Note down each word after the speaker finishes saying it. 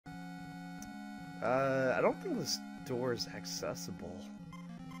I don't think this door is accessible.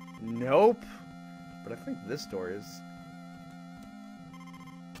 Nope. But I think this door is.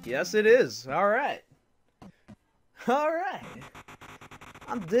 Yes, it is. Alright. Alright.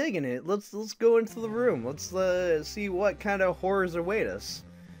 I'm digging it. Let's go into the room. Let's see what kind of horrors await us.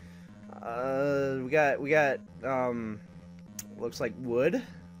 We got looks like wood.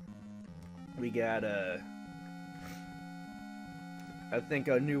 We got I think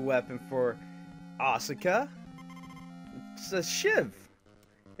a new weapon for Asuka. It's a shiv.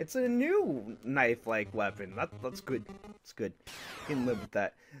 It's a new knife-like weapon. That's good. It's good. You can live with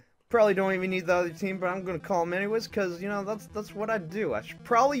that. Probably don't even need the other team, but I'm gonna call them anyways, cause you know that's what I do. I should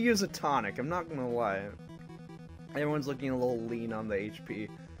probably use a tonic. I'm not gonna lie. Everyone's looking a little lean on the HP.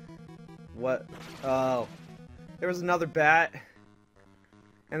 What? Oh, there was another bat,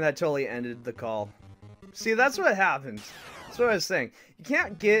 and that totally ended the call. See, that's what happens. That's what I was saying. You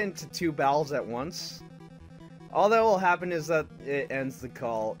can't get into 2 battles at once. All that will happen is that it ends the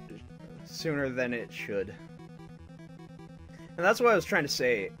call sooner than it should. And that's what I was trying to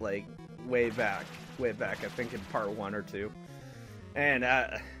say, like, way back, I think in part 1 or 2. And,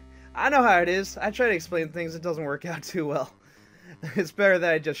 I know how it is. I try to explain things, it doesn't work out too well. It's better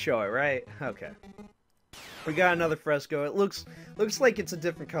that I just show it, right? Okay. We got another fresco. It looks like it's a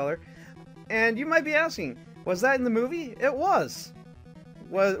different color. And you might be asking, was that in the movie? It was.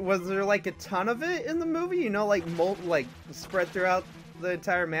 Was there, like, a ton of it in the movie? You know, like, spread throughout the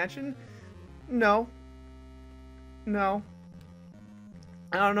entire mansion? No. No.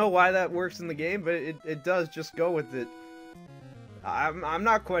 I don't know why that works in the game, but it does. Just go with it. I'm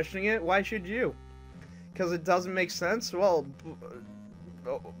not questioning it. Why should you? Because it doesn't make sense? Well,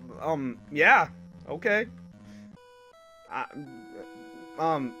 yeah. Okay.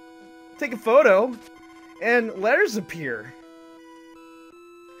 Take a photo, and letters appear.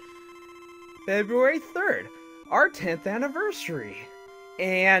 February 3rd, our 10th anniversary.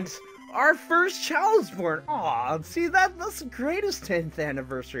 And our first child is born. Aw, see, that's the greatest 10th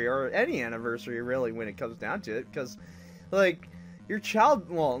anniversary, or any anniversary, really, when it comes down to it. Because, like, your child,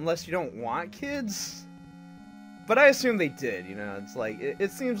 well, unless you don't want kids. But I assume they did, you know. It's like,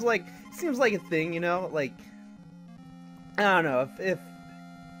 it seems like a thing, you know. Like, I don't know,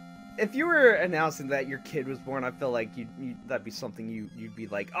 if you were announcing that your kid was born, I feel like that'd be something you'd be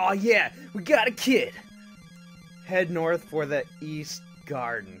like, oh yeah, we got a kid. Head north for the East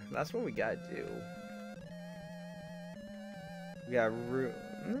Garden. That's what we gotta do. We got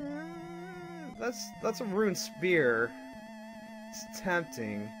that's a rune spear. It's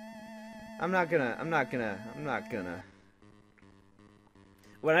tempting. I'm not gonna.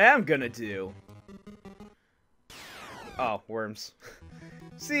 What I am gonna do. Oh, worms.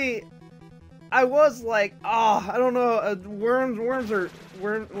 See, I was like, oh, I don't know, worms are,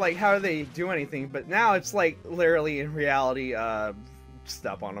 like, how do they do anything? But now it's like, literally, in reality,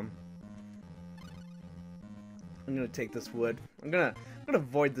 step on them. I'm gonna take this wood. I'm gonna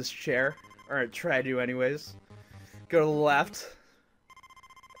avoid this chair, or try to anyways. Go to the left.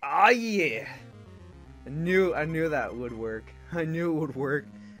 Ah, yeah. I knew that would work. I knew it would work.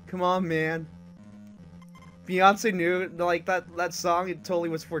 Come on, man. Beyonce knew, like, that song, it totally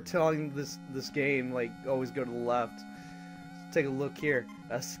was foretelling this game, like, always go to the left. Let's take a look here.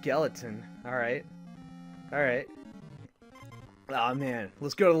 A skeleton. Alright. Alright. Oh man,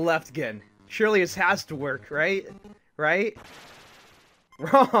 let's go to the left again. Surely this has to work, right? Right?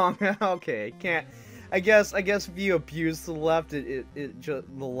 Wrong. Okay, can't. I guess if you abuse the left, the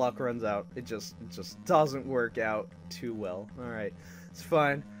luck runs out. It just doesn't work out too well. Alright. It's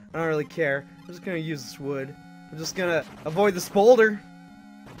fine. I don't really care. I'm just gonna use this wood. I'm just gonna avoid this boulder.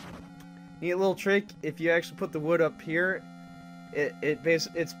 Neat little trick. If you actually put the wood up here,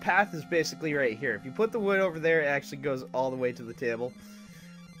 its path is basically right here. If you put the wood over there, it actually goes all the way to the table.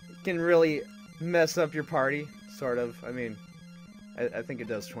 It can really mess up your party, sort of. I mean, I think it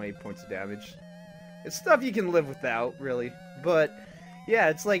does 20 points of damage. It's stuff you can live without, really. But yeah,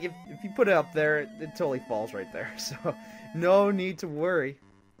 it's like if you put it up there, it totally falls right there. So no need to worry.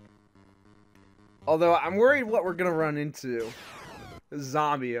 Although, I'm worried what we're gonna run into.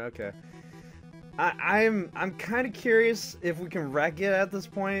 Zombie, okay. I'm kind of curious if we can wreck it at this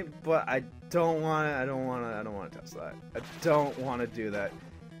point, but I don't wanna test that. I don't wanna do that.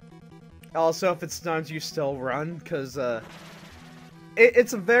 Also, if it stuns, you still run, cause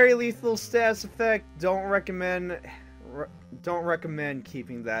it's a very lethal status effect. Don't recommend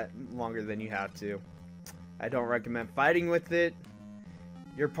keeping that longer than you have to. I don't recommend fighting with it.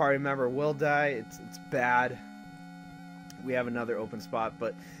 Your party member will die. It's bad. We have another open spot,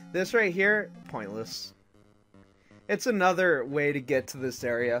 but this right here, pointless. It's another way to get to this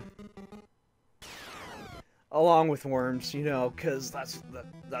area. along with worms, you know, because that's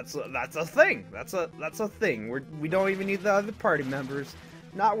a thing. That's a thing. We don't even need the other party members.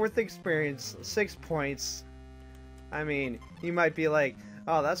 Not worth the experience. 6 points. I mean, you might be like,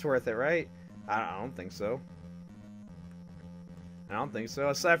 oh, that's worth it, right? I don't think so. I don't think so.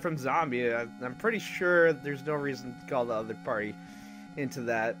 Aside from zombie, I'm pretty sure there's no reason to call the other party into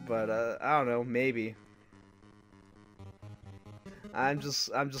that. But I don't know, maybe. I'm just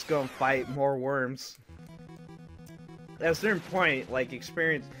gonna fight more worms. At a certain point, like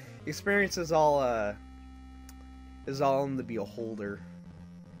experience is all in the beholder.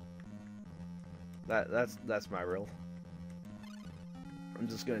 That's my rule. I'm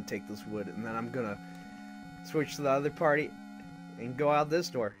just gonna take this wood and then I'm gonna switch to the other party and go out this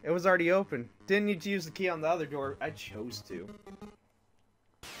door. It was already open. Didn't need to use the key on the other door. I chose to.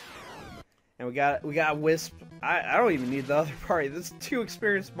 And we got Wisp. I don't even need the other party. This is 2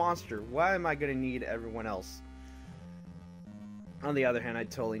 experienced monster. Why am I gonna need everyone else? On the other hand, I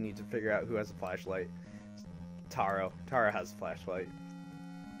totally need to figure out who has a flashlight. Taro. Taro has a flashlight.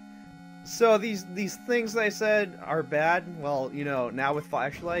 So these things I said are bad. Well, you know, now with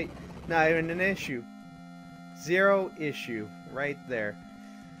flashlight, not even an issue. 0 issue right there.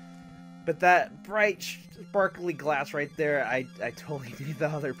 But that bright, sparkly glass right there, I totally need the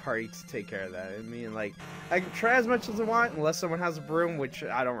other party to take care of that. I mean, like, I can try as much as I want, unless someone has a broom, which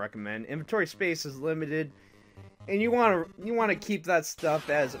I don't recommend. Inventory space is limited, and you want to keep that stuff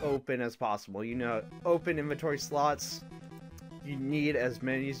as open as possible. You know, open inventory slots. You need as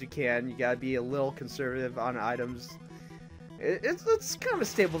many as you can. You gotta be a little conservative on items. It's kind of a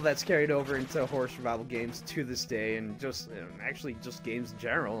staple that's carried over into horror survival games to this day, and just actually just games in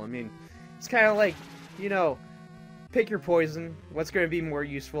general. I mean, it's kind of like, you know, pick your poison. What's going to be more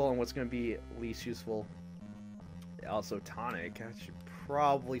useful and what's going to be least useful. Also, tonic. I should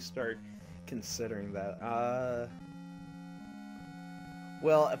probably start considering that.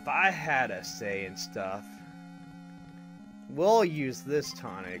 Well, if I had a say in stuff, we'll use this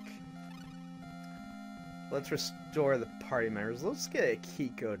tonic. Let's restore the party members. Let's get a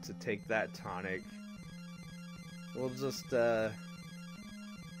key code to take that tonic. We'll just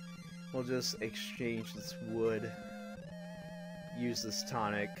exchange this wood. Use this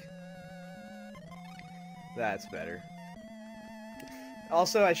tonic. That's better.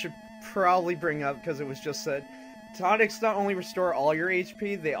 Also, I should probably bring up, because it was just said, tonics not only restore all your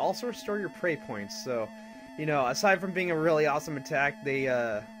HP, they also restore your prey points. So, you know, aside from being a really awesome attack, they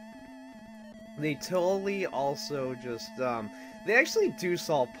totally also just, they actually do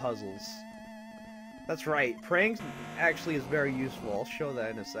solve puzzles. That's right, praying actually is very useful. I'll show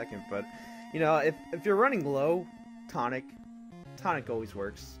that in a second, but, you know, if you're running low, tonic always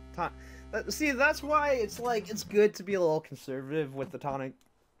works. See, that's why it's like, it's good to be a little conservative with the tonic.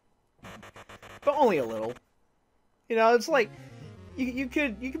 But only a little. You know, it's like, you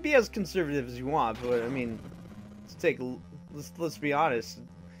could be as conservative as you want, but, I mean, let's be honest.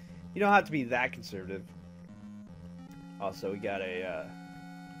 You don't have to be that conservative. Also, we got a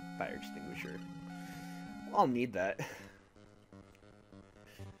fire extinguisher. I'll need that.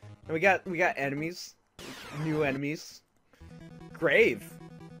 And we got enemies, new enemies. Grave.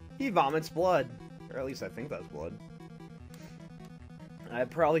 He vomits blood, or at least I think that's blood. I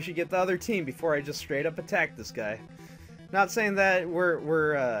probably should get the other team before I just straight up attack this guy. Not saying that we're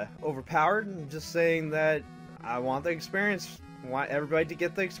overpowered. I'm just saying that I want the experience. I want everybody to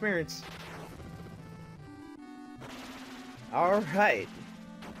get the experience. Alright.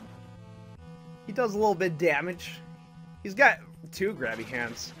 He does a little bit of damage. He's got 2 grabby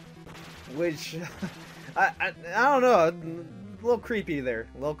hands. Which, I don't know. A little creepy there.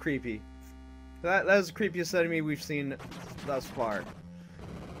 A little creepy. That is the creepiest enemy we've seen thus far.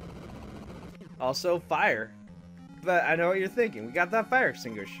 Also, fire. But I know what you're thinking. We got that fire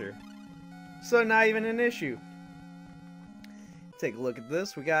extinguisher. So not even an issue. Take a look at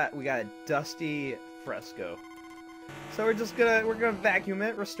this. We got a dusty fresco. So we're gonna vacuum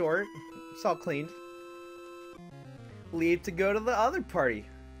it, restore it. It's all cleaned. Leave to go to the other party.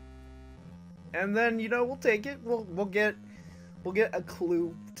 And then, you know, we'll take it. We'll get a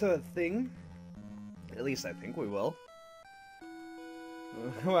clue to the thing. At least I think we will.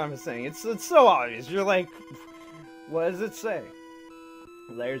 What am I saying? It's so obvious. You're like, what does it say?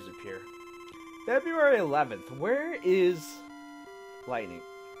 Layers appear. February 11th. Where is lightning?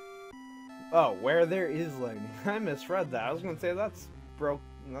 Oh, where there is lightning. I misread that. I was gonna say that's broke.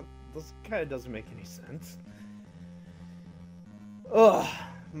 This kind of doesn't make any sense. Ugh,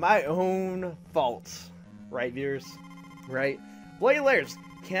 my own fault. Right, viewers? Right? Bloody layers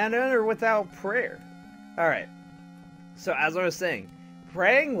can't enter without prayer. Alright. So, as I was saying,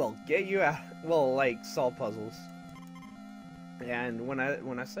 praying will get you out, will like solve puzzles. And when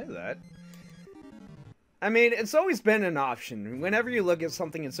I say that, I mean it's always been an option. Whenever you look at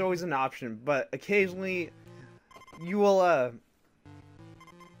something, it's always an option. But occasionally, you will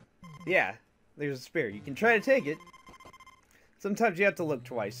yeah, there's a spear. You can try to take it. Sometimes you have to look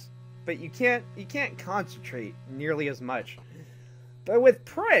twice, but you can't concentrate nearly as much. But with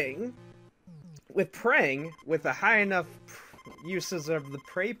praying, with a high enough uses of the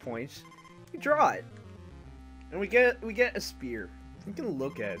prey points, you draw it, and we get a spear. You can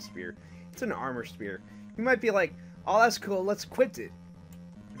look at a spear. It's an armor spear. You might be like, "Oh, that's cool. Let's equip it,"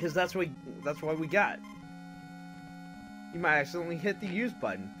 because that's what we got. You might accidentally hit the use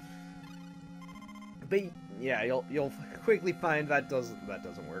button, but yeah, you'll quickly find that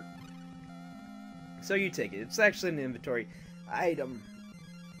doesn't work. So you take it. It's actually an inventory item.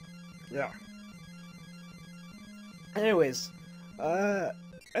 Yeah. Anyways, I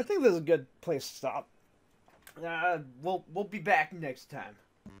think this is a good place to stop. We'll be back next time.